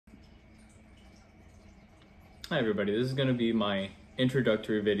Hi everybody, this is going to be my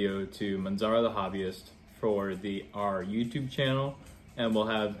introductory video to Manzarra the Hobbyist for our YouTube channel, and we'll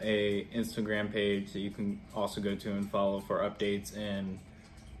have a Instagram page that you can also go to and follow for updates and,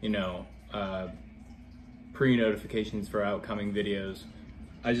 pre-notifications for outcoming videos.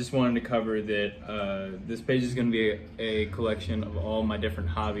 I just wanted to cover that this page is going to be a collection of all my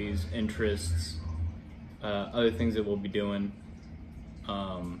different hobbies, interests, other things that we'll be doing.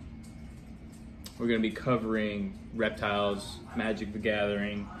 We're going to be covering reptiles, Magic the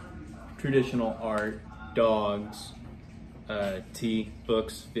Gathering, traditional art, dogs, tea,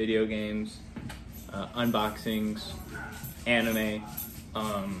 books, video games, unboxings, anime,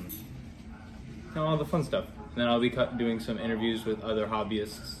 all the fun stuff. And then I'll be doing some interviews with other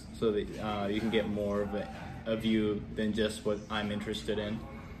hobbyists so that you can get more of a view than just what I'm interested in.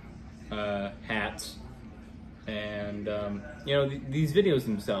 Hats. And these videos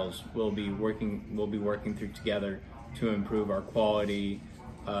themselves we'll be working through together to improve our quality,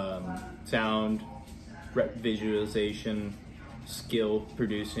 sound, visualization, skill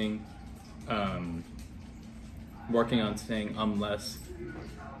producing, working on saying less.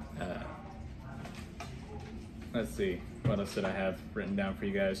 Let's see, what else did I have written down for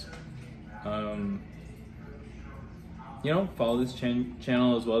you guys? Follow this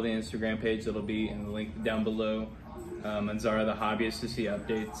channel as well, the Instagram page that'll be in the link down below. Manzarra the Hobbyist to see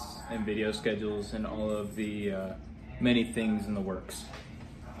updates and video schedules and all of the many things in the works.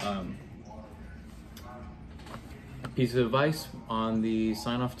 Piece of advice on the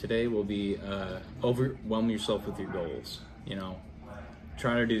sign off today will be overwhelm yourself with your goals.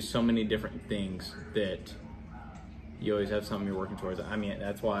 Try to do so many different things that you always have something you're working towards. I mean,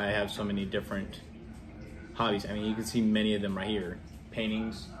 that's why I have so many different hobbies. I mean, you can see many of them right here.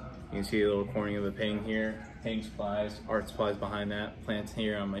 Paintings, you can see a little corner of a painting here. Painting supplies, art supplies behind that. Plants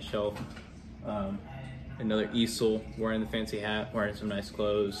here on my shelf. Another easel, wearing the fancy hat, wearing some nice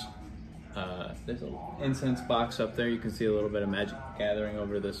clothes. There's an incense box up there. You can see a little bit of Magic Gathering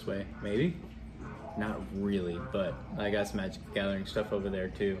over this way, maybe. Not really, but I got some Magic Gathering stuff over there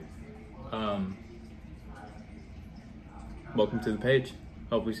too. Welcome to the page.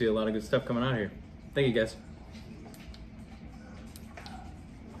 Hope we see a lot of good stuff coming out here. Thank you guys.